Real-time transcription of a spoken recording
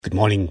Good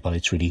morning. Well,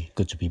 it's really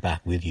good to be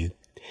back with you.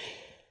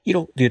 You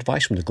know, the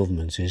advice from the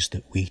government is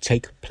that we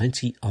take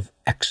plenty of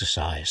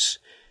exercise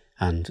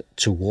and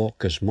to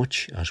walk as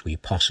much as we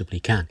possibly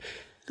can.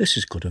 This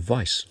is good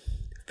advice.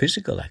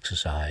 Physical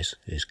exercise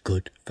is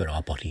good for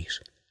our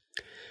bodies.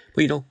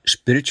 But you know,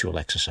 spiritual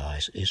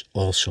exercise is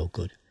also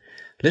good.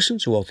 Listen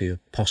to what the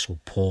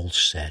Apostle Paul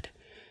said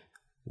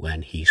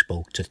when he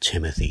spoke to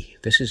Timothy.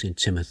 This is in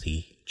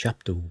Timothy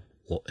chapter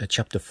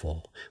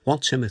 4, 1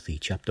 Timothy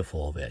chapter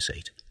 4, verse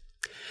 8.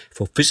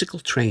 For physical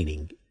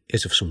training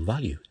is of some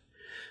value,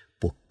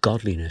 but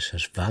godliness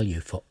has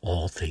value for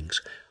all things,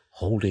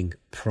 holding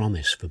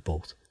promise for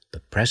both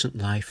the present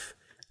life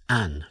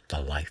and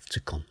the life to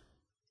come.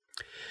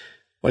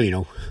 Well, you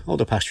know, over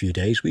the past few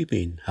days we've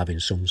been having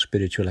some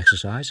spiritual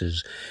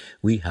exercises.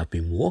 We have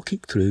been walking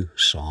through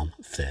Psalm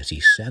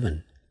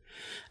 37.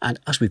 And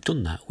as we've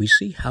done that, we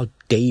see how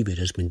David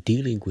has been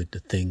dealing with the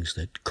things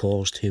that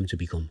caused him to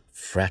become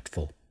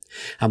fretful.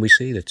 And we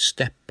see that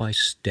step by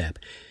step,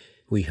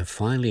 we have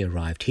finally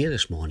arrived here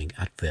this morning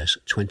at verse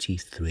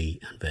 23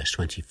 and verse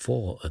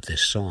 24 of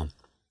this psalm.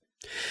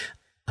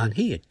 And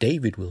here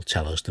David will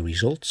tell us the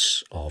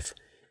results of,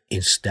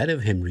 instead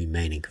of him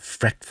remaining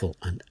fretful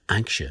and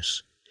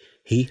anxious,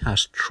 he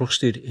has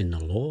trusted in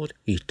the Lord.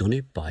 He's done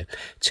it by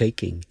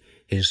taking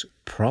his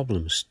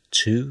problems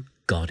to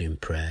God in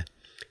prayer.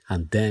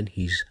 And then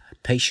he's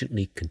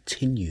patiently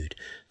continued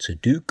to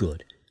do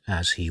good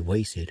as he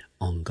waited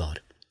on God.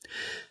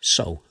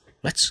 So,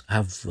 let's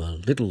have a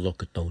little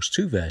look at those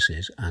two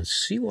verses and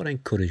see what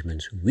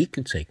encouragement we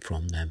can take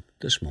from them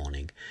this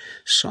morning.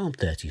 Psalm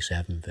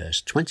 37,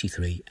 verse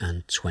 23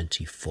 and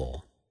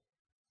 24.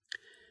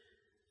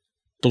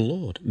 The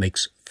Lord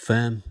makes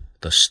firm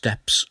the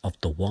steps of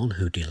the one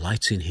who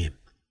delights in him.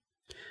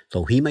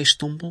 Though he may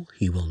stumble,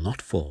 he will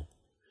not fall,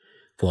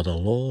 for the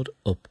Lord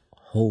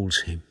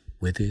upholds him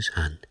with his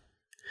hand.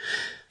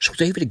 So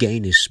David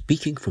again is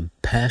speaking from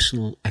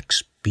personal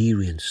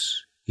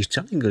experience. He's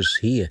telling us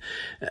here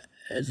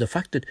the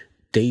fact that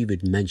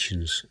David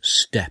mentions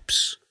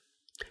steps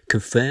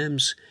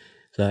confirms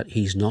that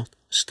he's not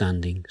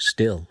standing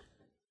still.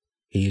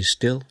 He is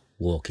still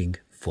walking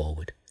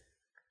forward.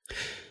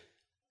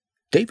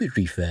 David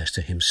refers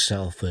to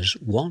himself as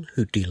one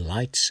who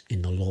delights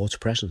in the Lord's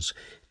presence.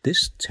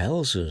 This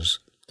tells us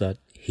that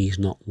he's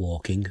not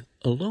walking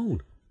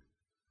alone.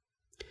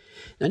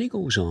 Then he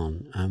goes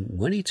on, and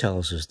when he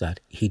tells us that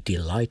he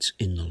delights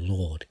in the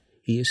Lord,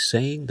 he is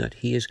saying that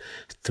he is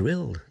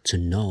thrilled to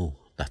know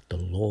that the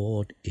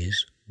Lord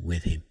is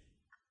with him.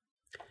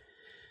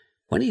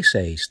 When he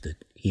says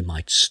that he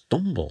might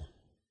stumble,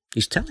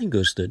 he's telling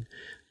us that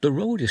the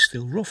road is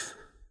still rough.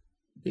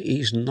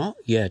 He's not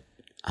yet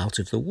out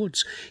of the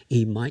woods.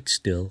 He might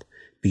still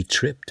be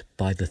tripped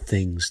by the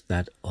things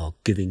that are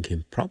giving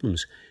him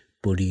problems,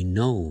 but he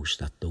knows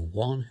that the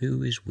one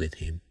who is with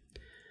him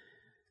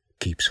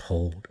keeps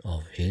hold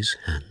of his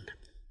hand.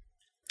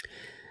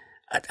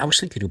 I was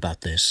thinking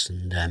about this,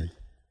 and there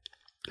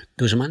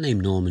was a man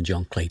named Norman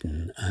John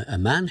Clayton, a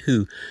man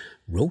who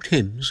wrote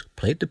hymns,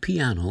 played the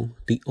piano,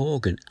 the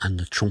organ and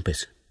the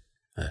trumpet.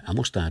 I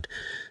must add,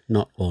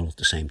 not all at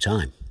the same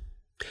time.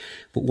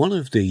 But one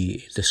of the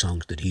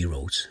songs that he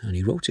wrote, and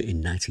he wrote it in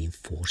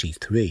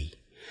 1943,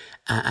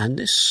 and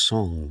this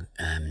song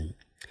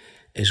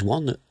is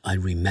one that I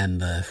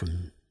remember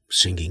from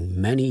singing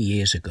many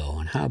years ago.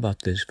 And how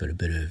about this for a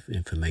bit of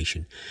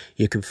information?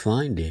 You can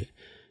find it.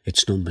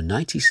 It's number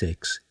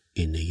 96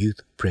 in the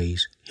Youth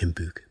Praise Hymn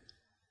Book.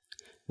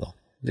 Well,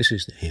 this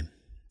is the hymn.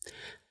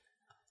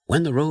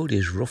 When the road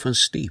is rough and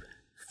steep,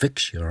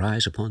 fix your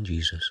eyes upon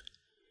Jesus.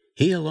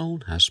 He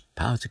alone has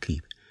power to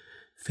keep.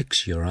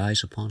 Fix your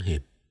eyes upon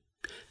him.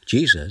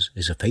 Jesus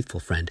is a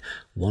faithful friend,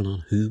 one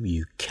on whom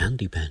you can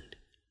depend.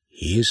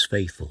 He is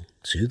faithful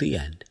to the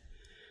end.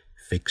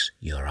 Fix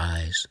your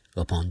eyes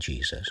upon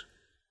Jesus.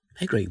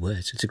 They're great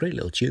words. It's a great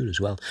little tune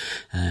as well.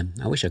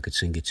 I wish I could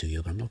sing it to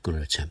you, but I'm not going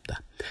to attempt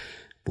that.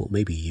 But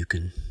maybe you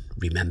can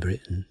remember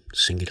it and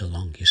sing it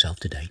along yourself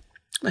today.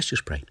 Let's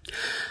just pray.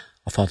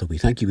 Our Father, we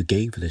thank you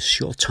again for this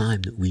short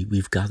time that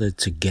we've gathered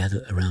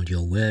together around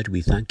your word.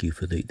 We thank you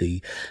for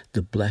the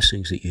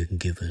blessings that you can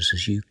give us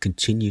as you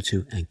continue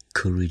to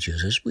encourage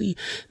us, as we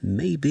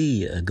may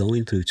be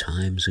going through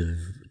times of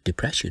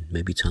depression,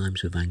 maybe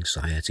times of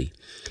anxiety,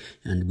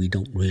 and we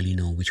don't really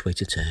know which way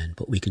to turn,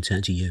 but we can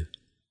turn to you.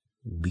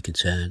 We can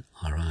turn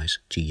our eyes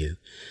to you,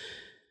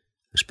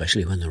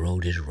 especially when the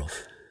road is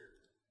rough.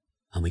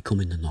 And we come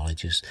in the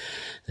knowledge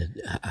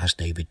that, as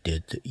David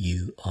did, that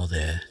you are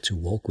there to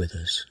walk with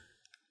us,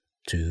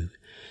 to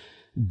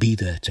be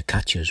there to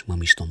catch us when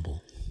we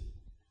stumble.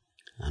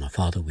 And our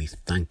Father, we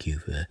thank you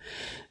for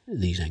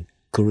these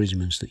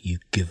encouragements that you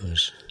give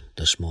us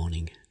this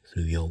morning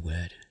through your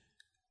word.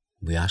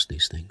 We ask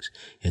these things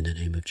in the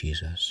name of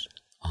Jesus.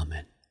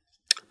 Amen.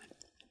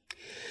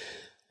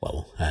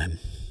 Well,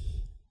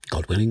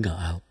 God willing,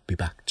 I'll be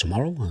back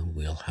tomorrow and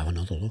we'll have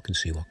another look and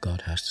see what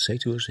God has to say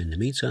to us. In the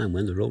meantime,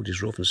 when the road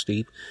is rough and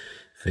steep,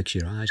 fix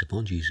your eyes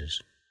upon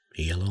Jesus.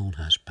 He alone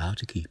has power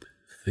to keep.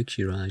 Fix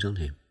your eyes on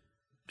him.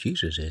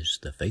 Jesus is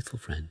the faithful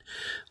friend,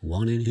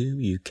 one in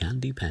whom you can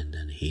depend,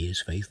 and he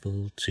is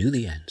faithful to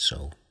the end.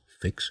 So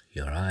fix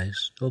your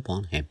eyes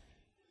upon him.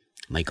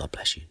 May God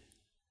bless you.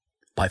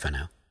 Bye for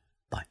now.